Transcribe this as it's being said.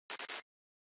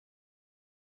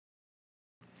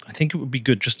I think it would be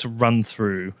good just to run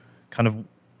through kind of,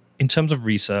 in terms of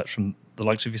research from the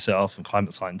likes of yourself and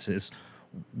climate scientists,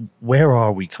 where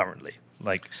are we currently?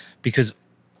 Like, because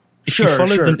if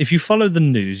you follow the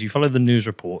news, you follow the news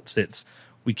reports,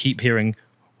 we keep hearing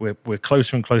we're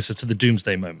closer and closer to the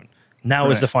doomsday moment.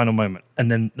 Now is the final moment, and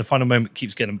then the final moment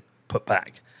keeps getting put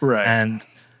back. Right. And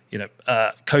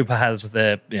COPA has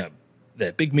their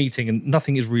big meeting, and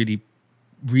nothing is really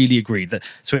agreed.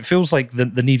 So it feels like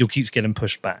the needle keeps getting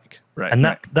pushed back. Right. And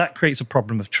that creates a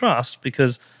problem of trust,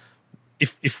 because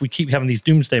if we keep having these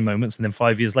doomsday moments and then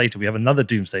 5 years later we have another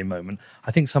doomsday moment,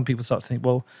 I think some people start to think,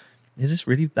 well, is this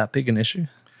really that big an issue?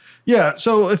 Yeah.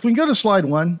 So if we can go to slide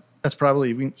 1, that's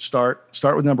probably, we can start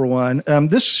with number 1.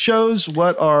 This shows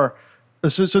what our,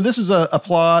 so this is a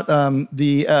plot.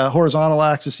 The horizontal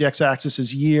axis, the x-axis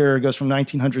is year, goes from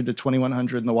 1900 to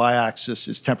 2100, and the y-axis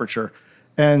is temperature.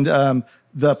 And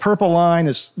the purple line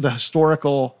is the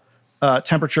historical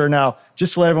temperature. Now,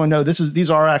 just to let everyone know, these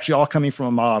are actually all coming from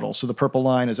a model. So the purple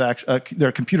line is actually,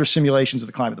 they're computer simulations of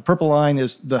the climate. The purple line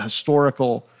is the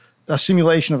historical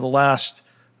simulation of the last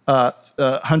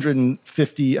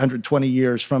 150, 120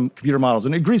 years from computer models.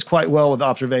 And it agrees quite well with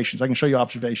observations. I can show you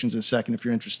observations in a second if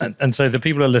you're interested. And so the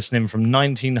people are listening from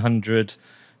 1900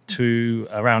 to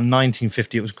around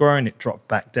 1950. It was growing. It dropped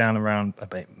back down around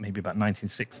maybe about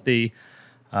 1960.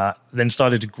 Then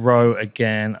started to grow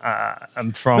again.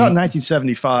 And from about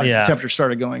 1975, the temperature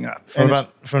started going up. From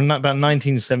about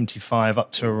 1975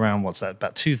 up to around,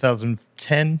 about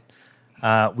 2010,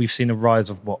 we've seen a rise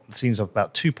of what seems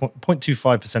about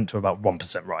 0.25% to about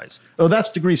 1% rise. Oh, that's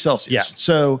degrees Celsius.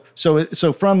 Yeah.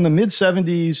 So from the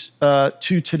mid-70s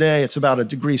to today, it's about a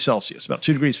degree Celsius, about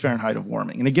 2 degrees Fahrenheit of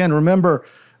warming. And again, remember,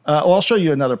 I'll show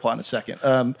you another plot in a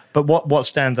second. But what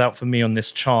stands out for me on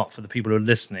this chart for the people who are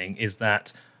listening is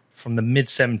that from the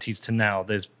mid-70s to now,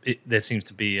 there seems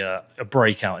to be a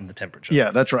breakout in the temperature. Yeah,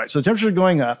 that's right. So the temperature is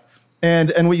going up.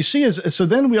 And what you see is, so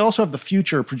then we also have the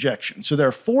future projection. So there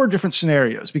are 4 different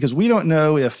scenarios, because we don't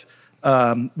know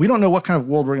we don't know what kind of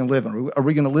world we're going to live in. Are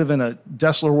we going to live in a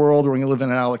Dessler world, or are we going to live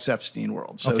in an Alex Epstein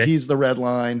world? So he's the red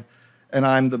line, and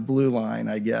I'm the blue line,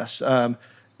 I guess. And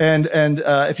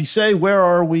if you say, where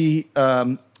are we?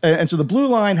 And so the blue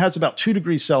line has about 2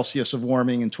 degrees Celsius of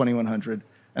warming in 2100,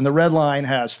 and the red line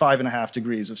has 5.5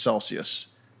 degrees of Celsius,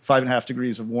 5.5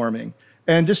 degrees of warming.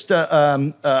 And just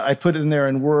I put it in there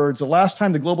in words. The last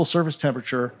time the global surface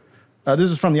temperature,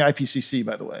 this is from the IPCC,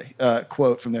 by the way,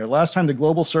 quote from there. Last time the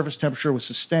global surface temperature was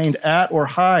sustained at or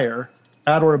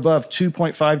above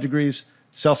 2.5 degrees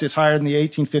Celsius higher than the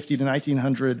 1850 to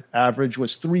 1900 average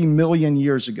was 3 million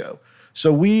years ago.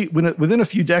 So within a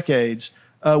few decades,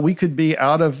 we could be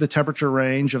out of the temperature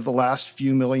range of the last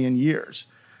few million years.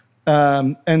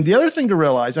 And the other thing to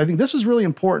realize, I think this is really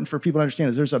important for people to understand,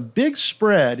 is there's a big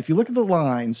spread. If you look at the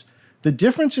lines, the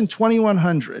difference in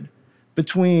 2100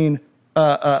 between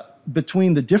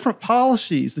the different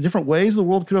policies, the different ways the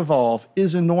world could evolve,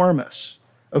 is enormous.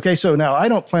 Okay, so now I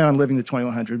don't plan on living to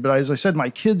 2100, but as I said, my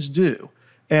kids do.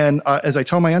 And as I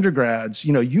tell my undergrads,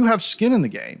 you have skin in the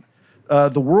game.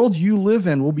 The world you live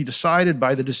in will be decided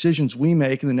by the decisions we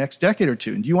make in the next decade or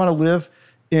two. And do you want to live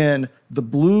in the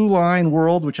blue line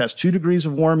world, which has 2 degrees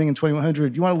of warming in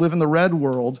 2100? Do you want to live in the red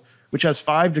world, which has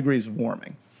 5 degrees of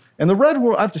warming? And the red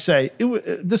world, I have to say,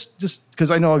 this because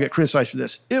I know I'll get criticized for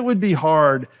this, it would be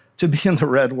hard to be in the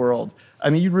red world. I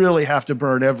mean, you really have to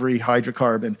burn every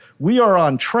hydrocarbon. We are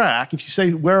on track. If you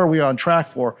say, where are we on track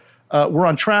for? We're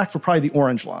on track for probably the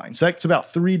orange line. So that's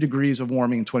about 3 degrees of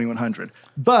warming in 2100.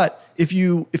 But if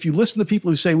you listen to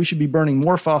people who say we should be burning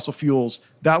more fossil fuels,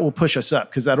 that will push us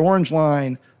up, because that orange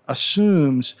line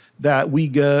assumes that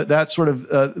we sort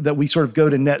of go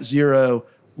to net zero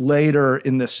later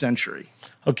in this century.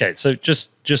 Okay, so just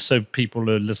so people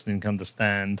who are listening can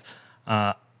understand,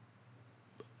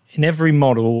 in every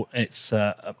model, there's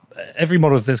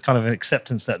kind of an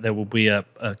acceptance that there will be a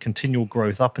continual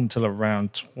growth up until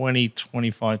around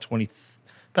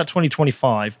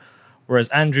 2025, whereas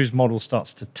Andrew's model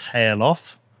starts to tail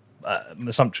off,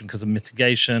 assumption because of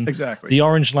mitigation. Exactly. The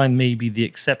orange line may be the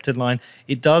accepted line.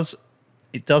 It does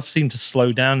seem to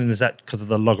slow down, and is that because of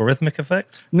the logarithmic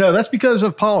effect? No, that's because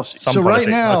of policy. Right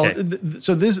now,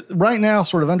 right now,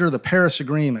 sort of under the Paris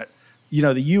Agreement,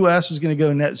 the U.S. is going to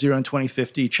go net zero in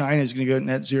 2050. China is going to go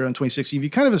net zero in 2060. If you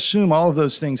kind of assume all of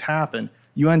those things happen,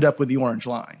 you end up with the orange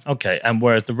line. Okay, and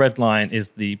whereas the red line is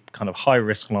the kind of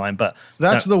high-risk line, but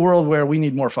that's the world where we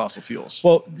need more fossil fuels.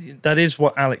 Well, that is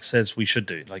what Alex says we should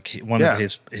do. Like one of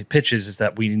his pitches is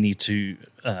that we need to,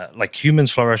 like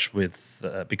humans flourish with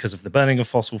because of the burning of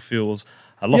fossil fuels.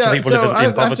 Lots of people live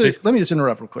in poverty. Let me just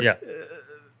interrupt real quick. Yeah.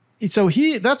 So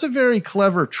that's a very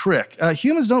clever trick.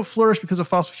 Humans don't flourish because of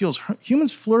fossil fuels.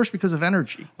 Humans flourish because of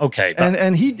energy. Okay.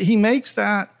 And he makes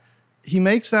that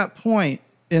point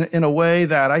in a way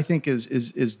that I think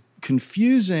is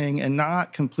confusing and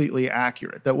not completely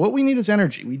accurate. That what we need is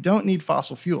energy. We don't need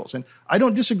fossil fuels. And I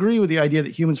don't disagree with the idea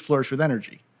that humans flourish with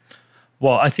energy.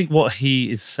 Well, I think what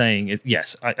he is saying is,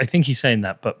 yes, I think he's saying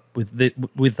that, but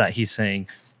with that, he's saying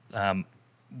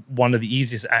one of the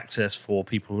easiest access for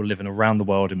people who are living around the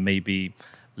world and maybe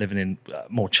living in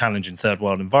more challenging third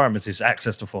world environments is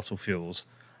access to fossil fuels.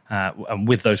 And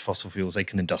with those fossil fuels, they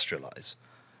can industrialize.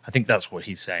 I think that's what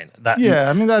he's saying. That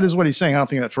is what he's saying. I don't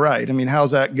think that's right. I mean,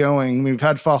 how's that going? We've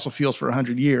had fossil fuels for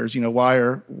 100 years. You know, why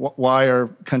are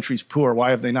countries poor?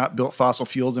 Why have they not built fossil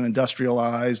fuels and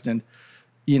industrialized? And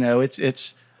you know,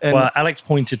 well, Alex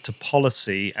pointed to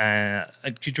policy.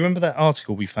 Could you remember that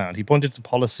article we found? He pointed to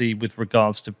policy with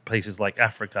regards to places like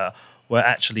Africa, where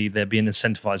actually they're being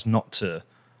incentivized not to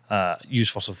use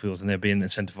fossil fuels, and they're being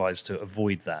incentivized to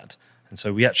avoid that. And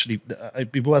so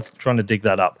it'd be worth trying to dig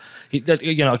that up,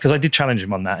 because I did challenge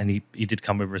him on that, and he did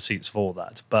come with receipts for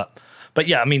that. But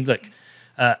yeah, I mean, look,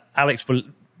 Alex,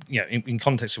 in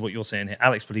context of what you're saying here,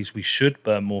 Alex believes we should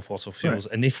burn more fossil fuels,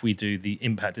 right. And if we do, the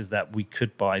impact is that we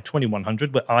could by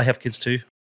 2100. But I have kids too.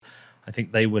 I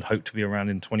think they would hope to be around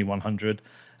in 2100,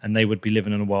 and they would be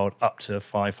living in a world up to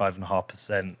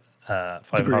 5.5%.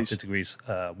 5.5 degrees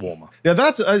warmer. Yeah, and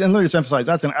let me just emphasize,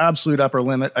 that's an absolute upper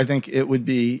limit. I think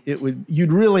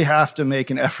you'd really have to make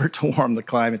an effort to warm the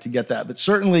climate to get that. But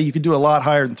certainly you could do a lot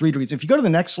higher than 3 degrees. If you go to the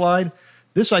next slide,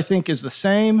 this I think is the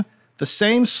same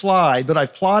slide, but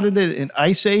I've plotted it in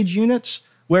ice age units,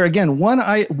 where again, one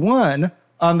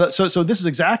on the, so this is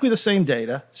exactly the same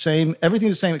data,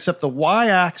 everything's the same, except the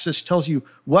y-axis tells you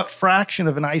what fraction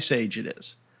of an ice age it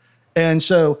is. And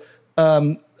so,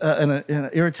 and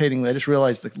irritatingly, I just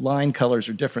realized the line colors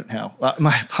are different now.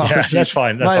 My apologies. Yeah, that's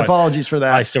fine. My apologies for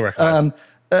that. I still recognize.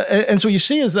 And so you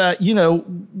see is that,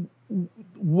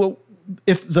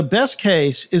 if the best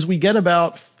case is we get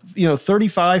about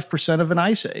 35% of an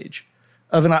ice age,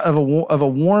 of a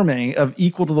warming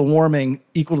equal to the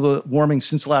warming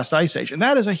since the last ice age, and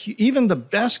that is even the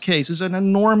best case is an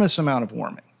enormous amount of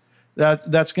warming.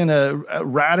 That's going to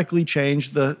radically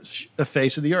change the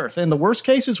face of the Earth. And the worst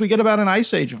case is we get about an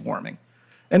ice age of warming.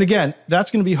 And again, that's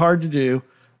going to be hard to do.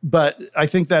 But I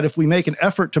think that if we make an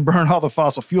effort to burn all the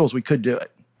fossil fuels, we could do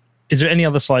it. Is there any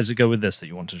other slides that go with this that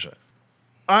you want to show?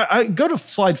 I go to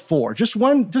slide 4. Just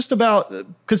about,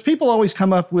 because people always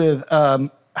come up with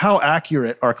how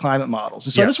accurate are climate models.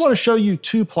 And so yes. I just want to show you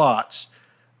 2 plots.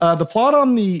 The plot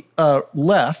on the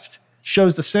left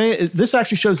shows the same. This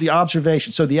actually shows the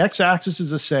observation. So the x-axis is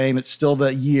the same. It's still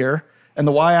the year. And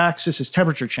the y-axis is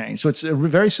temperature change. So it's a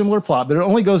very similar plot, but it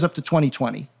only goes up to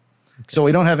 2020. Okay. So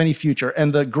we don't have any future.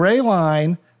 And the gray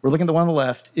line, we're looking at the one on the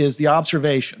left, is the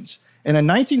observations. And in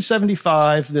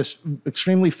 1975, this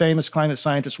extremely famous climate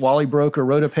scientist, Wally Broecker,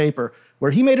 wrote a paper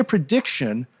where he made a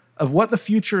prediction of what the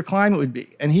future climate would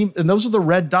be. And those are the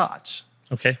red dots.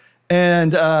 Okay.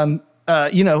 And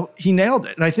he nailed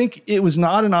it. And I think it was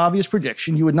not an obvious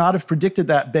prediction. You would not have predicted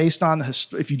that based on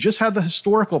if you just had the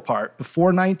historical part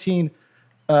before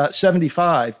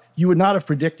 1975, you would not have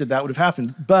predicted that would have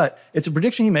happened. But it's a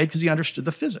prediction he made because he understood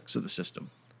the physics of the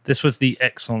system. This was the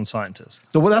Exxon scientist.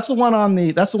 So that's the one on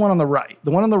the right. The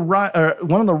one on the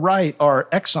right are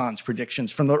Exxon's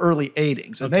predictions from the early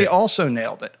 80s, and they also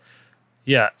nailed it.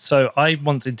 Yeah. So I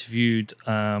once interviewed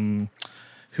who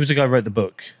was the guy who wrote the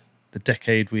book? The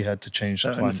Decade We Had to Change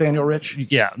the Climate. Nathaniel Rich?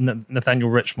 Yeah, Nathaniel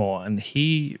Richmore. And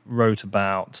he wrote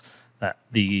about that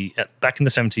back in the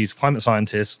 70s, climate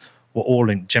scientists were all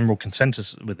in general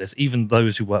consensus with this, even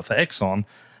those who work for Exxon,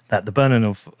 that the burning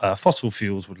of fossil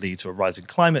fuels would lead to a rise in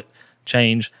climate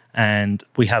change. And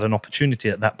we had an opportunity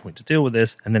at that point to deal with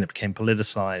this. And then it became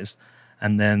politicized.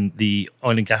 And then the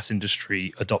oil and gas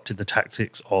industry adopted the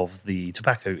tactics of the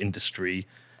tobacco industry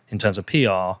in terms of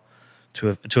PR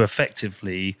to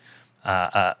effectively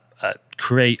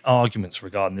create arguments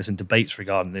regarding this and debates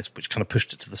regarding this, which kind of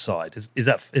pushed it to the side. Is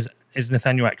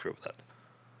Nathaniel accurate with that?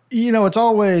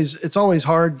 It's always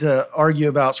hard to argue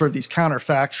about sort of these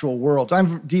counterfactual worlds.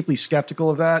 I'm deeply skeptical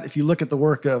of that. If you look at the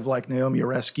work of like Naomi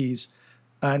Oreskes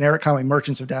and Eric Conway,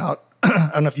 Merchants of Doubt,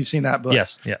 I don't know if you've seen that book.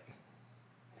 Yes, yeah.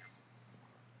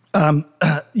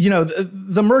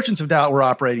 The Merchants of Doubt were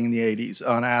operating in the 80s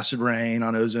on acid rain,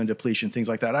 on ozone depletion, things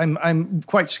like that. I'm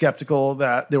quite skeptical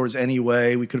that there was any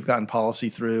way we could have gotten policy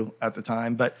through at the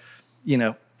time, but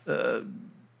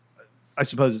I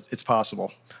suppose it's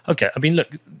possible. Okay, I mean, look,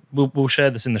 we'll share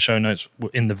this in the show notes.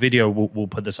 In the video, we'll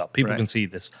put this up. People can see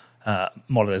this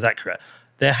model is accurate.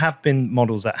 There have been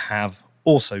models that have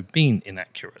also been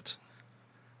inaccurate?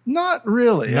 Not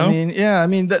really. No? I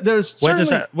mean, there's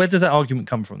where does that argument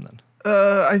come from then?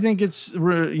 I think it's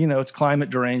it's climate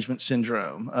derangement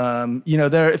syndrome.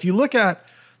 If you look at,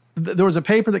 there was a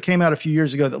paper that came out a few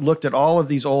years ago that looked at all of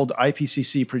these old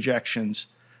IPCC projections,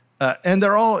 and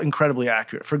they're all incredibly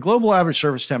accurate. For global average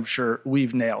surface temperature,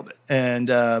 we've nailed it. And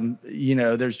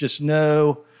there's just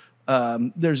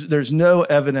there's no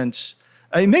evidence.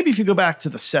 Maybe if you go back to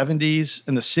the 70s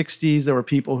and the 60s, there were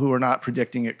people who were not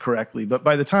predicting it correctly. But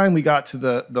by the time we got to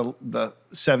the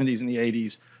 70s and the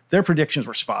 80s, their predictions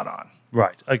were spot on.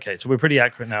 Right. Okay. So we're pretty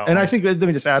accurate now. And I think, let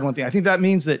me just add one thing. I think that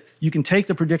means that you can take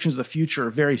the predictions of the future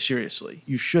very seriously.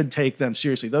 You should take them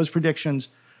seriously. Those predictions,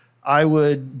 I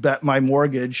would bet my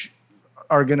mortgage,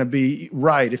 are going to be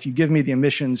right. If you give me the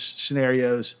emissions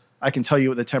scenarios, I can tell you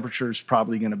what the temperature is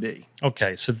probably going to be.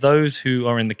 Okay. So those who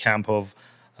are in the camp of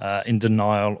in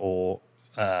denial or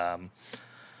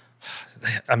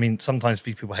sometimes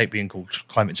people hate being called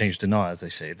climate change deniers. They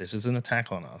say this is an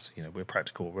attack on us. We're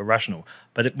practical, we're rational.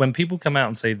 But when people come out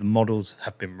and say the models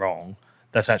have been wrong,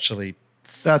 that's actually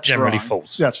generally wrong.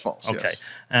 False. That's false. Okay.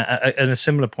 Yes. And a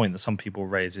similar point that some people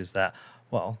raise is that,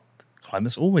 well,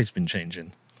 climate's always been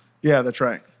changing. Yeah, that's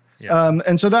right. Yeah.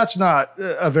 And so that's not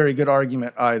a very good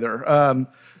argument either.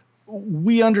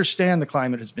 We understand the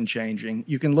climate has been changing.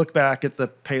 You can look back at the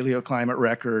paleoclimate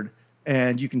record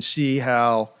and you can see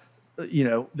how,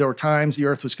 there were times the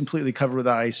Earth was completely covered with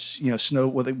ice,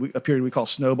 a period we call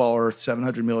snowball Earth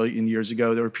 700 million years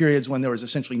ago. There were periods when there was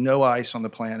essentially no ice on the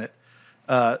planet,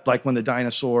 like when the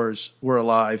dinosaurs were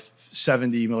alive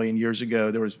 70 million years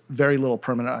ago. There was very little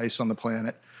permanent ice on the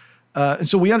planet. And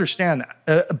so we understand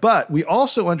that. But we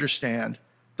also understand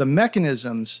the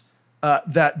mechanisms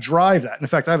that drive that. In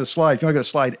fact, I have a slide. If you want to go to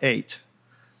slide 8,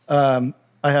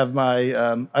 I have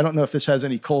my, I don't know if this has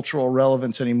any cultural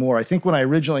relevance anymore. I think when I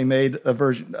originally made a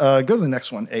version, go to the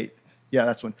next one, 8. Yeah,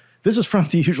 that's one. This is from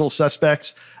The Usual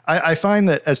Suspects. I find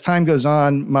that as time goes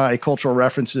on, my cultural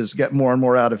references get more and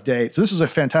more out of date. So this is a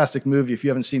fantastic movie if you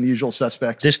haven't seen The Usual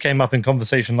Suspects. This came up in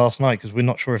conversation last night because we're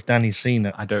not sure if Danny's seen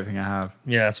it. I don't think I have.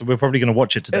 Yeah, so we're probably going to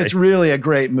watch it today. It's really a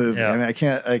great movie. Yeah. I mean,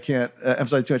 I can't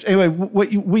emphasize too much. Anyway,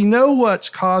 we know what's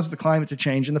caused the climate to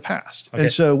change in the past. Okay.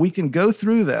 And so we can go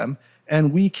through them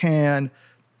and we can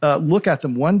look at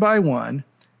them one by one.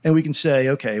 And we can say,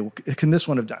 okay, can this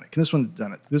one have done it? Can this one have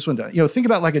done it? This one done it? Think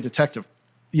about like a detective.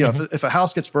 If a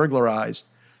house gets burglarized,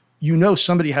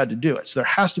 somebody had to do it. So there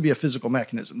has to be a physical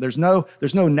mechanism. There's no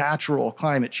natural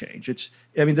climate change.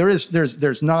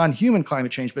 There's non-human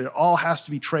climate change, but it all has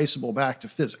to be traceable back to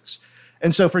physics.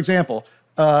 And so, for example,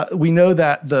 we know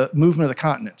that the movement of the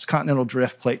continents, continental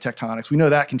drift, plate tectonics, we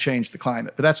know that can change the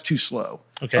climate, but that's too slow.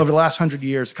 Okay. Over the last 100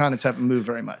 years, the continents haven't moved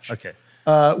very much. Okay.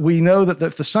 We know that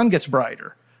if the sun gets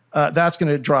brighter, that's going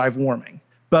to drive warming.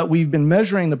 But we've been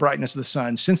measuring the brightness of the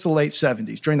sun since the late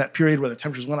 70s, during that period where the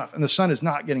temperatures went up, and the sun is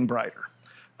not getting brighter.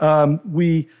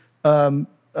 The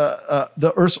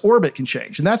Earth's orbit can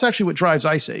change, and that's actually what drives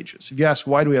ice ages. If you ask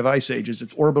why do we have ice ages,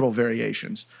 it's orbital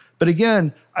variations. But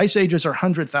again, ice ages are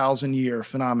 100,000-year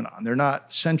phenomenon. They're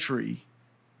not centennial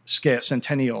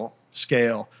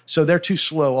scale, so they're too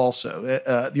slow also.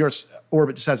 The Earth's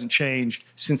orbit just hasn't changed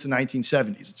since the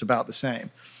 1970s. It's about the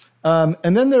same.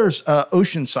 And then there's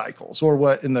ocean cycles, or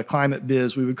what in the climate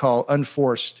biz we would call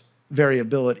unforced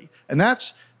variability. And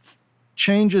that's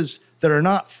changes that are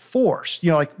not forced.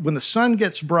 Like when the sun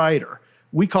gets brighter,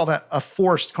 we call that a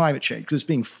forced climate change because it's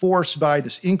being forced by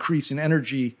this increase in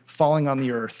energy falling on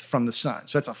the Earth from the sun.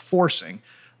 So that's a forcing.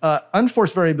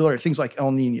 Unforced variability are things like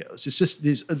El Niños. It's just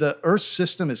the Earth's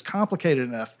system is complicated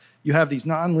enough. You have these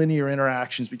nonlinear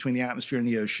interactions between the atmosphere and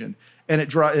the ocean.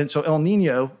 And so El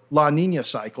Niño, La Niña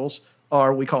cycles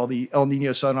are, we call the El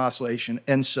Niño Southern Oscillation,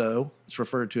 ENSO. It's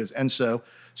referred to as ENSO.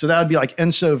 So that would be like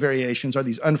ENSO variations are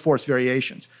these unforced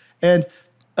variations. And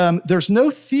there's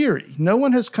no theory. No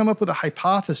one has come up with a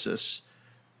hypothesis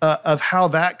of how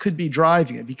that could be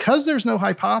driving it. Because there's no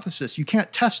hypothesis, you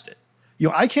can't test it.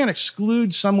 I can't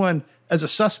exclude someone as a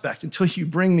suspect until you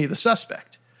bring me the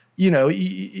suspect.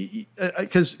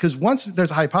 Because once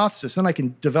there's a hypothesis, then I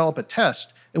can develop a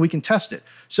test and we can test it.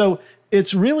 So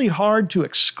it's really hard to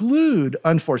exclude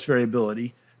unforced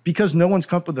variability because no one's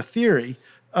come up with a theory.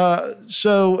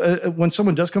 So when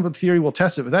someone does come up with a theory, we'll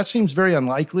test it. But that seems very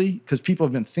unlikely because people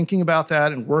have been thinking about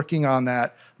that and working on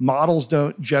that. Models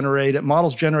don't generate it.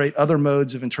 Models generate other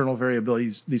modes of internal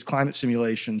variabilities, these climate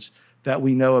simulations that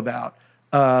we know about.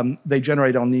 They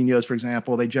generate El Niños, for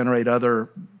example. They generate other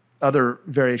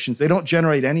variations. They don't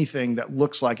generate anything that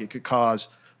looks like it could cause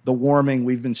the warming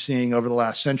we've been seeing over the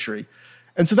last century.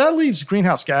 And so that leaves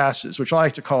greenhouse gases, which I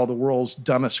like to call the world's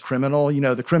dumbest criminal. You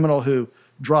know, the criminal who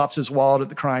drops his wallet at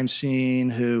the crime scene,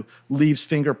 who leaves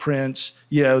fingerprints.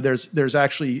 You know, there's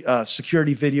actually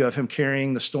security video of him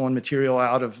carrying the stolen material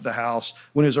out of the house.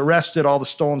 When he was arrested, all the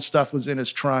stolen stuff was in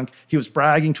his trunk. He was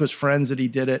bragging to his friends that he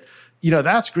did it. You know,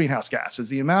 that's greenhouse gases.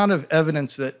 The amount of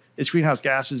evidence that it's greenhouse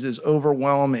gases is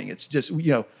overwhelming. It's just,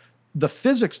 you know, the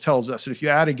physics tells us that if you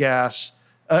add a gas,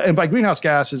 and by greenhouse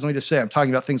gases, let me just say, I'm talking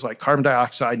about things like carbon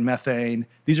dioxide, methane.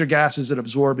 These are gases that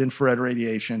absorb infrared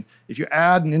radiation. If you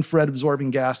add an infrared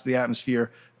absorbing gas to the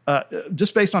atmosphere,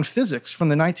 just based on physics from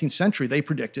the 19th century, they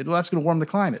predicted, well, that's going to warm the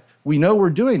climate. We know we're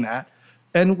doing that,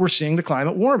 and we're seeing the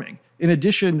climate warming. In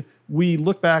addition, we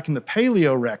look back in the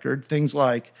paleo record, things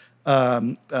like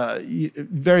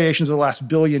variations of the last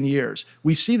billion years.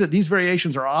 We see that these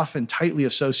variations are often tightly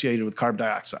associated with carbon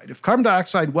dioxide. If carbon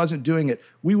dioxide wasn't doing it,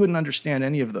 we wouldn't understand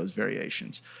any of those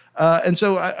variations. And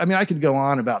so, I mean, I could go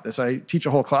on about this. I teach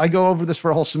a whole class. I go over this for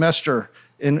a whole semester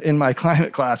in my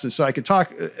climate classes, so I could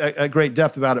talk at great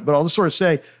depth about it. But I'll just sort of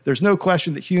say there's no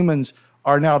question that humans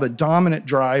are now the dominant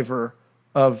driver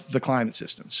of the climate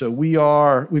system. So we've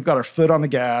got our foot on the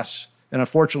gas, and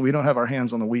unfortunately, we don't have our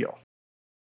hands on the wheel.